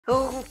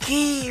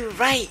Okay,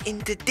 right,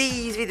 in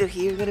today's video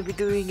here, we're going to be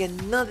doing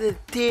another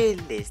tier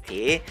list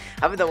here.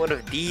 I haven't done one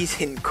of these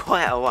in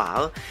quite a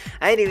while.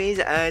 Anyways,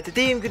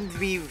 today I'm going to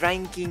be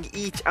ranking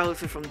each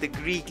outfit from the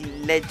Greek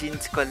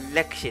Legends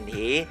collection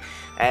here.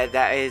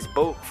 That is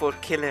both for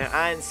Killer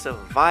and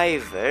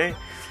Survivor.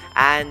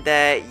 And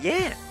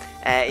yeah,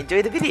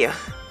 enjoy the video.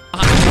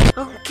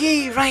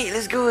 Okay, right,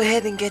 let's go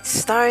ahead and get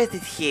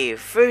started here.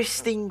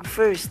 First thing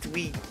first,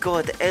 we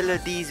got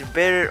Elodie's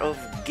Bearer of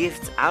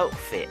Gifts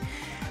outfit.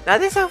 Now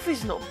this outfit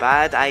is not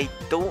bad. I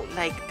don't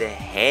like the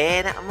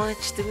hair that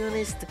much, to be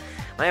honest.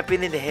 My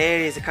opinion, the hair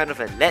is kind of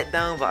a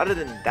letdown, but other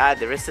than that,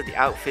 the rest of the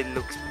outfit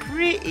looks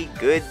pretty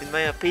good in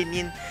my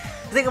opinion.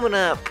 I think I'm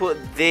gonna put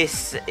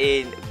this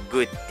in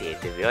good tier,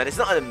 to be honest.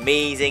 Not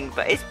amazing,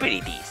 but it's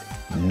pretty decent.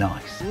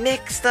 Nice.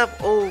 Next up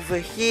over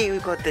here, we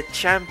got the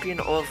Champion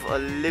of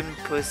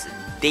Olympus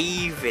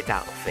David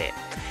outfit.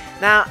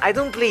 Now, I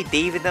don't play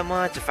David that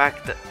much. In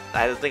fact,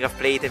 I don't think I've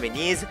played him in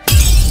years.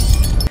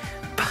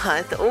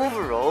 But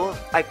overall,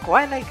 I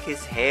quite like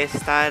his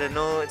hairstyle and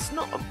all. It's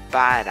not a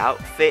bad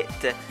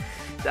outfit.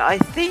 I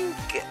think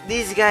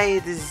this guy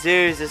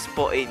deserves a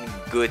spot in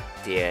good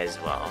tier as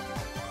well.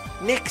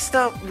 Next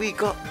up, we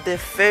got the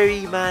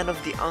Ferryman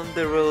of the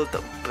Underworld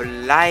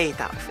Blight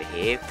outfit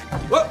here.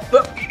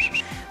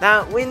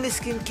 Now, when the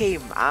skin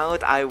came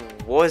out, I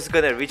was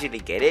gonna originally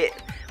get it,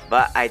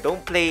 but I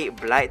don't play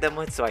Blight that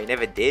much, so I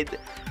never did.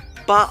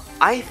 But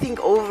I think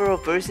overall,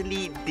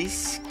 personally,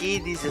 this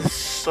skin is a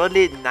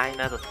solid 9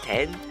 out of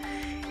 10.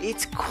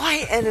 It's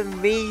quite an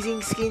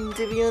amazing skin,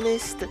 to be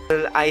honest.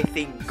 Well, I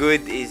think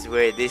good is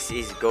where this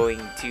is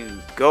going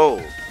to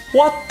go.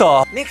 What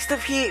the? Next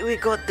up here, we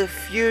got the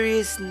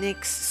Furious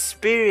Nyx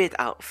Spirit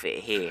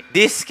outfit here.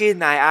 This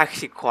skin I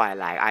actually quite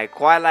like. I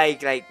quite like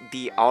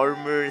the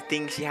armor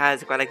thing she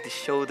has. I quite like the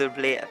shoulder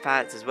blade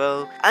pads as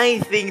well. I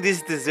think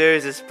this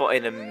deserves a spot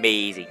in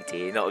amazing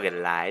tier, not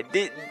gonna lie.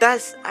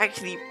 That's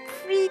actually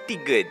pretty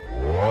good.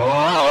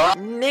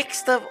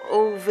 Next up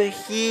over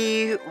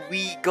here,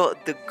 we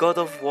got the God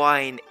of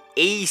Wine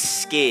Ace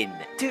skin.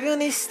 To be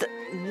honest,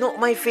 not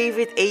my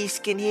favorite Ace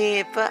skin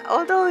here, but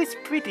although it's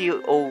pretty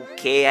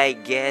okay, I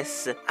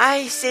guess,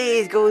 I say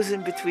it goes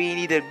in between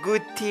either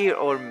good tier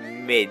or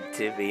mid,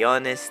 to be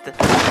honest.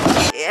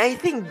 I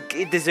think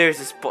it deserves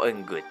a spot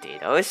in good tier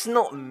though. It's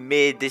not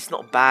mid, it's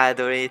not bad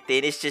or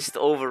anything, it's just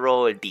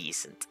overall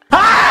decent.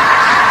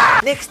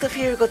 Next up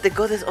here, we got the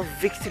Goddess of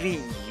Victory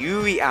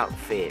Yui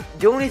outfit.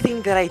 The only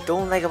thing that I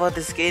don't like about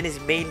the skin is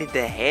mainly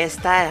the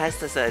hairstyle. It has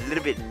just a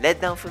little bit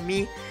let down for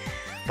me.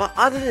 But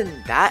other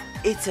than that,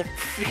 it's a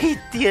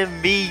pretty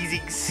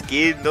amazing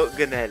skin, not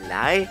gonna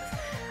lie.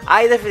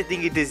 I definitely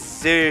think it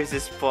deserves a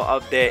spot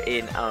up there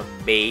in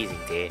amazing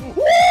tier.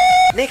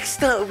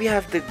 Next up, we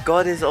have the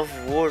Goddess of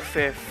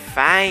Warfare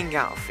Fang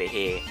outfit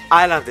here.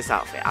 I love this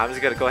outfit. I'm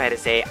just gonna go ahead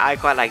and say I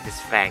quite like this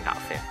Fang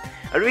outfit.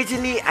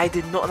 Originally, I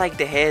did not like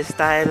the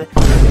hairstyle.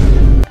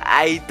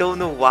 I don't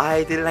know why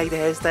I didn't like the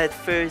hairstyle at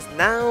first.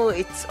 Now,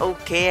 it's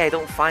okay. I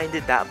don't find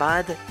it that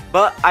bad.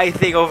 But I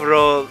think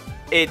overall,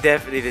 it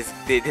definitely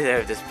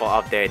deserves the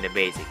spot up there in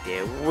amazing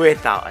tier,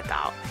 without a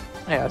doubt.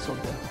 Yeah, that's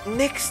okay.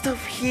 Next up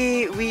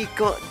here, we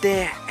got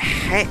the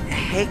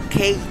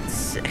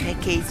Hecate's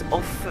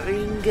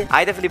Offering.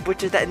 I definitely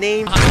butchered that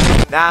name.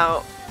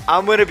 Now,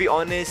 I'm gonna be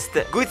honest.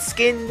 Good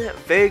skin,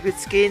 very good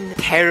skin,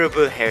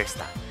 terrible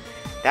hairstyle.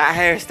 That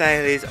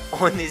hairstyle is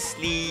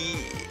honestly,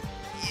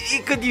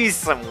 it could use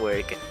some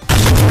work.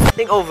 I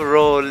think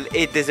overall,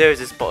 it deserves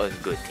a spot in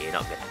good tier,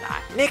 not gonna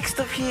lie. Next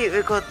up here,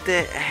 we got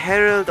the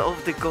Herald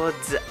of the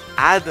Gods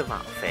Adam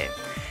outfit.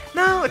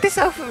 Now, this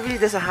outfit really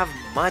doesn't have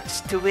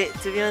much to it,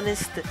 to be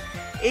honest.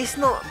 It's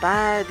not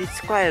bad,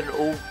 it's quite an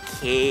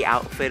okay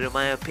outfit in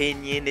my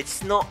opinion.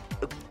 It's not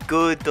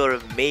good or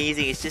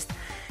amazing, it's just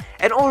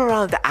an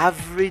all-around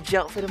average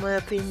outfit in my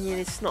opinion.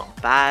 It's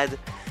not bad.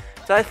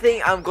 So I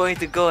think I'm going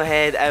to go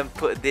ahead and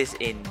put this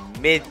in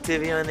mid, to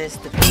be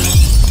honest.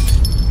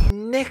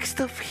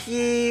 Next up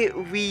here,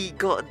 we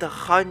got the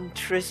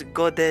Huntress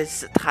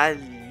Goddess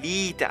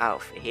Talita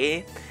outfit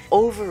here.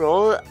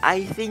 Overall,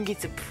 I think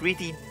it's a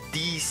pretty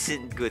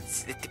decent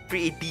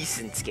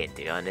skin, to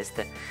be honest.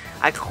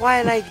 I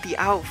quite like the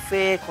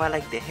outfit, quite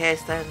like the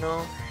hairstyle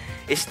now.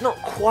 It's not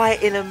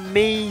quite an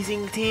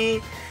amazing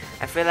tier.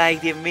 I feel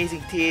like the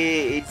amazing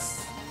tier, it's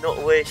not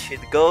where it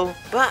should go,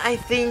 but I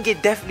think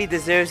it definitely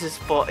deserves a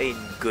spot in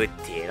good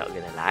tier, not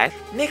gonna lie.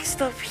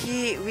 Next up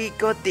here, we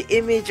got the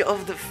Image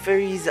of the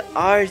Furries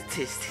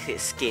Artist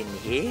skin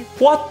here.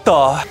 What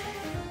the?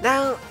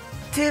 Now,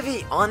 to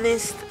be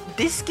honest,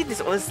 this skin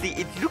is honestly,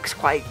 it looks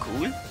quite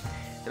cool.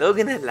 I'm not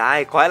gonna lie,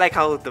 I quite like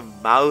how the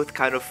mouth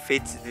kind of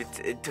fits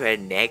into her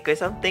neck or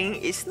something.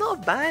 It's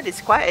not bad,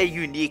 it's quite a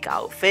unique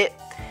outfit.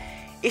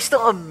 It's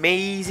not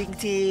amazing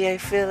tier, I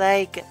feel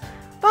like,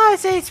 but I'd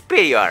say it's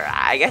pretty alright.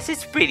 I guess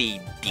it's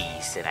pretty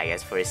decent, I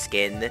guess, for a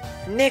skin.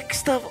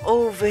 Next up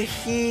over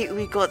here,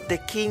 we got the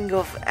King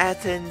of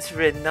Athens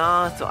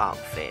Renato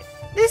outfit.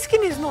 This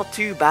skin is not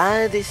too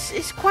bad.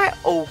 It's quite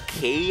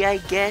okay, I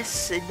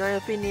guess. In my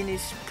opinion,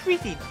 it's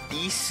pretty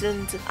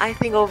decent. I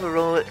think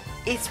overall,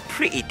 it's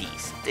pretty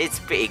decent. It's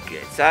pretty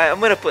good. So I'm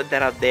gonna put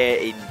that up there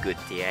in good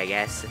tier, I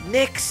guess.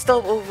 Next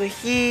up over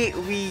here,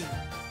 we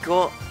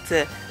got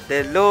the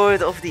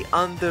Lord of the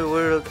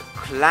Underworld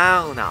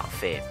clown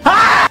outfit.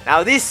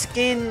 Now this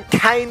skin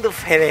kind of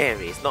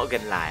hilarious, not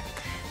gonna lie.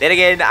 Then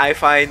again, I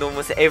find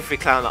almost every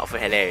clown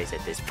outfit hilarious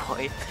at this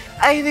point.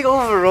 I think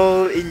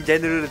overall, in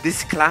general,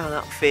 this clown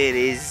outfit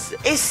is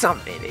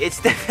something. It's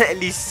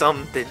definitely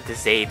something to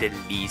say the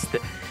least.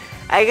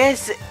 I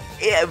guess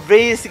it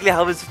basically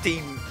hovers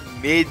between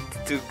mid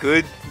to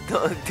good,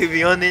 to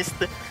be honest.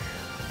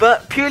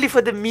 But purely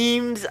for the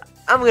memes,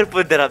 I'm gonna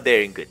put that up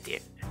there in good tier.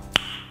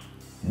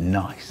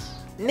 Nice.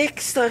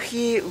 Next up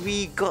here,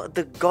 we got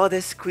the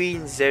Goddess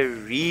Queen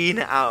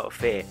Zarina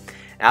outfit.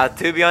 Now,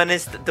 to be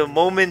honest, the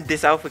moment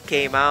this outfit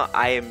came out,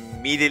 I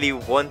immediately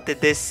wanted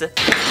this.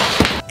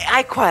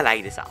 I quite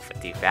like this outfit,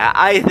 to be fair.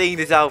 I think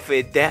this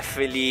outfit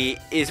definitely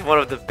is one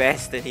of the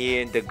best in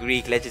here in the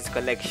Greek Legends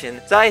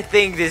collection. So I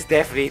think this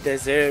definitely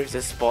deserves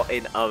a spot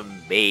in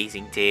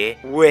amazing tier,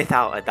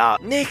 without a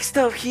doubt. Next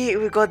up here,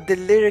 we got the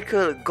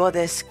Lyrical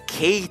Goddess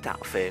Kate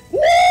outfit.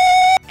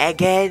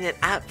 Again, an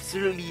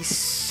absolutely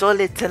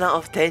solid 10 out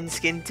of 10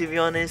 skin, to be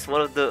honest.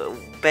 One of the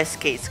best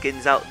Kate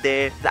skins out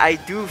there. I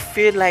do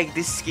feel like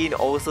this skin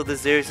also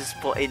deserves a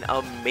spot in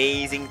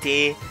amazing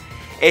tier.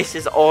 It's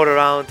just all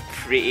around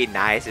pretty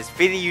nice. It's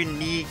pretty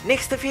unique.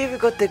 Next up here, we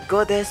got the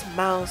Goddess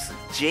Mouse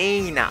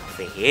Jane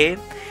outfit here.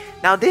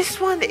 Now this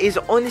one is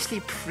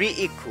honestly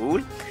pretty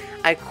cool.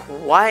 I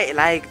quite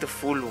like the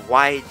full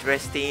white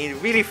dress thing.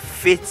 It really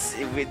fits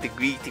with the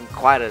Greek theme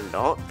quite a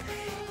lot.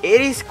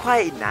 It is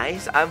quite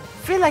nice. I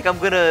feel like I'm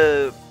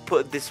gonna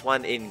put this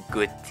one in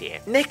good tier.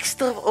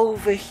 Next up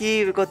over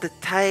here, we got the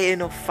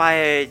Titan of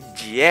Fire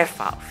Jeff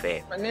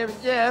outfit. My name is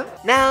Jeff.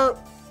 Now,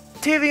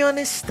 to be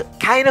honest,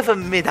 kind of a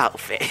mid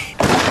outfit.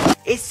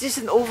 It's just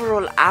an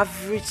overall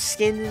average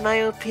skin in my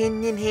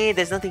opinion here.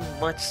 There's nothing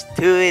much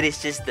to it.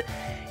 It's just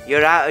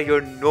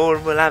your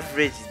normal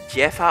average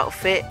Jeff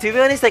outfit. To be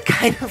honest, I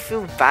kind of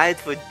feel bad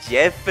for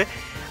Jeff.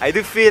 I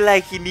do feel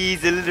like he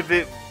needs a little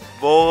bit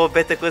more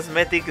better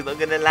cosmetics, not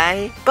gonna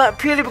lie. But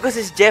purely because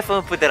it's Jeff, I'm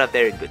gonna put that up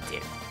there in good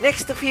tier.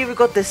 Next up here, we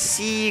got the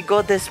Sea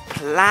Goddess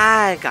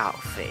Plague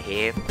outfit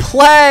here.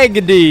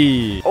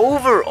 Plagedy.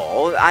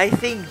 Overall, I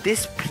think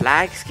this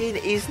Plague skin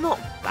is not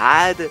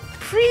bad.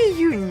 Pretty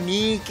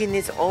unique in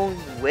its own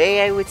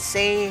way, I would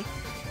say.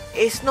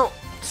 It's not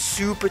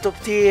super top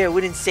tier. I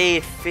wouldn't say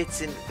it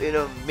fits in an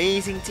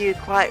amazing tier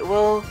quite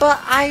well.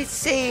 But I'd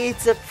say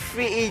it's a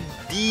pretty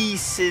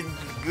decent,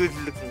 good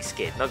looking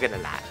skin, not gonna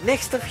lie.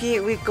 Next up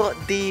here, we got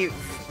the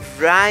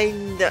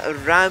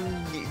Ramnusa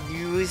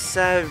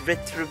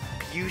Retribution.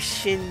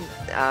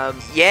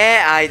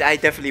 Yeah, I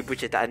definitely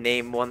butchered that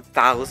name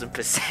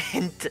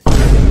 1000%.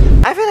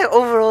 I feel like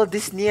overall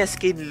this Nia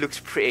skin looks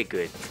pretty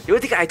good. The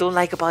only thing I don't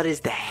like about it is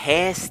the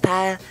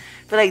hairstyle. I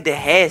feel like the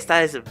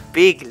hairstyle is a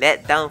big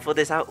letdown for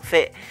this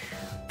outfit.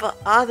 But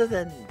other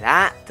than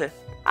that,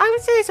 I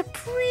would say it's a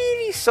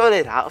pretty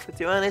solid outfit,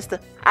 to be honest.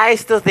 I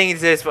still think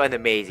this is for an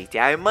amazing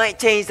tier. I might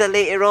change that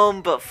later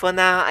on, but for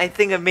now, I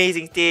think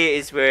amazing tier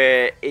is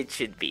where it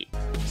should be.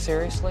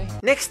 Seriously?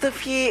 Next up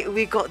here,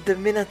 we got the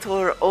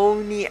Minotaur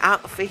Oni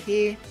outfit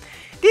here.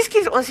 This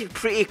skin is honestly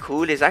pretty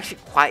cool. It's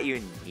actually quite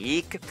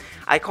unique.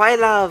 I quite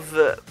love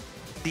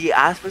the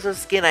aspects of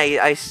skin.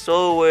 I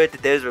saw where the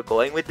devs were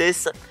going with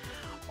this.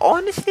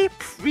 Honestly,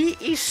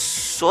 pretty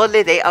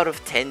solid 8 out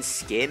of 10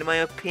 skin in my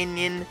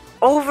opinion.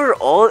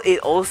 Overall, it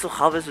also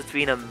hovers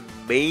between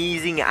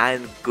amazing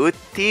and good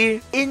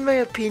tier. In my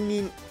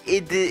opinion,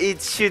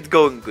 it should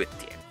go in good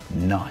tier.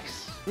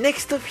 Nice.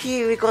 Next up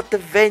here, we got the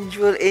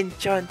Vengeful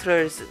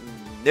Enchantress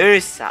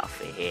Nurse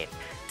outfit here.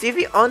 To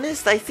be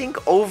honest, I think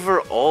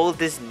overall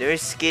this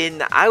nurse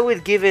skin, I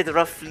would give it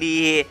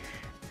roughly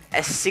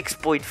a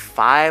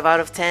 6.5 out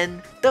of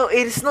 10. Though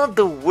it's not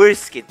the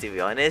worst skin, to be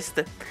honest.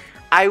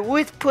 I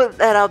would put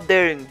that up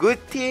there in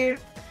good tier.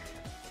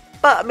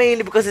 But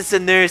mainly because it's a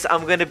nurse,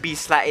 I'm gonna be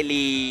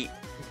slightly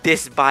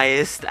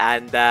disbiased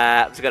and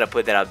I'm just gonna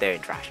put that up there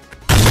in trash.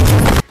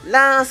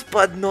 Last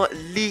but not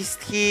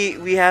least here,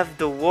 we have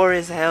the War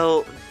is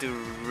Hell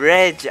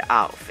Dredge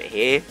outfit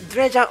here.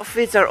 Dredge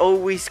outfits are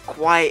always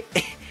quite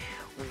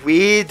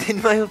weird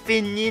in my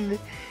opinion.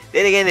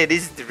 Then again, it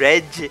is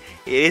Dredge, it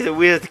is a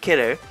weird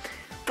killer.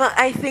 But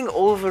I think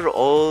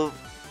overall,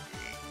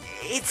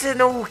 it's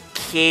an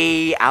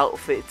okay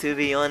outfit, to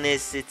be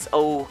honest. It's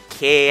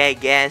okay, I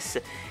guess.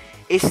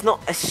 It's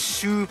not a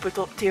super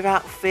top tier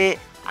outfit.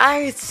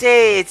 I would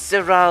say it's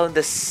around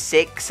the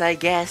 6, I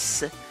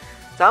guess.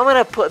 So I'm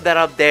gonna put that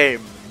up there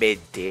in mid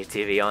tier,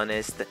 to be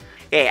honest.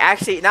 Okay,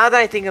 actually, now that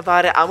I think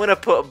about it, I'm gonna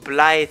put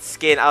Blythe's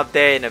skin up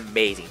there in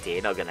amazing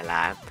tier, not gonna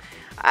lie.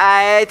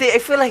 I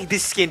feel like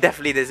this skin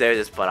definitely deserves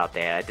a spot up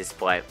there at this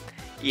point.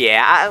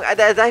 Yeah,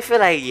 I feel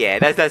like, yeah,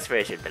 that's where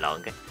it should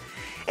belong.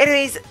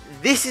 Anyways,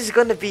 this is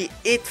gonna be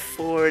it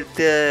for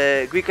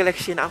the Greek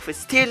Collection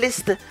outfits tier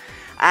list.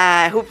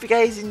 I hope you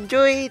guys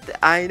enjoyed.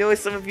 I know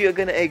some of you are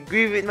gonna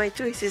agree with my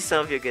choices,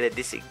 some of you are gonna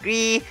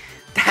disagree.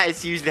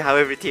 That's usually how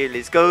every tier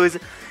list goes.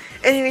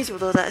 Anyways,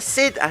 with all that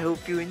said, I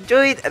hope you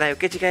enjoyed, and I'll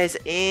catch you guys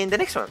in the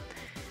next one.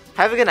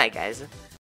 Have a good night, guys.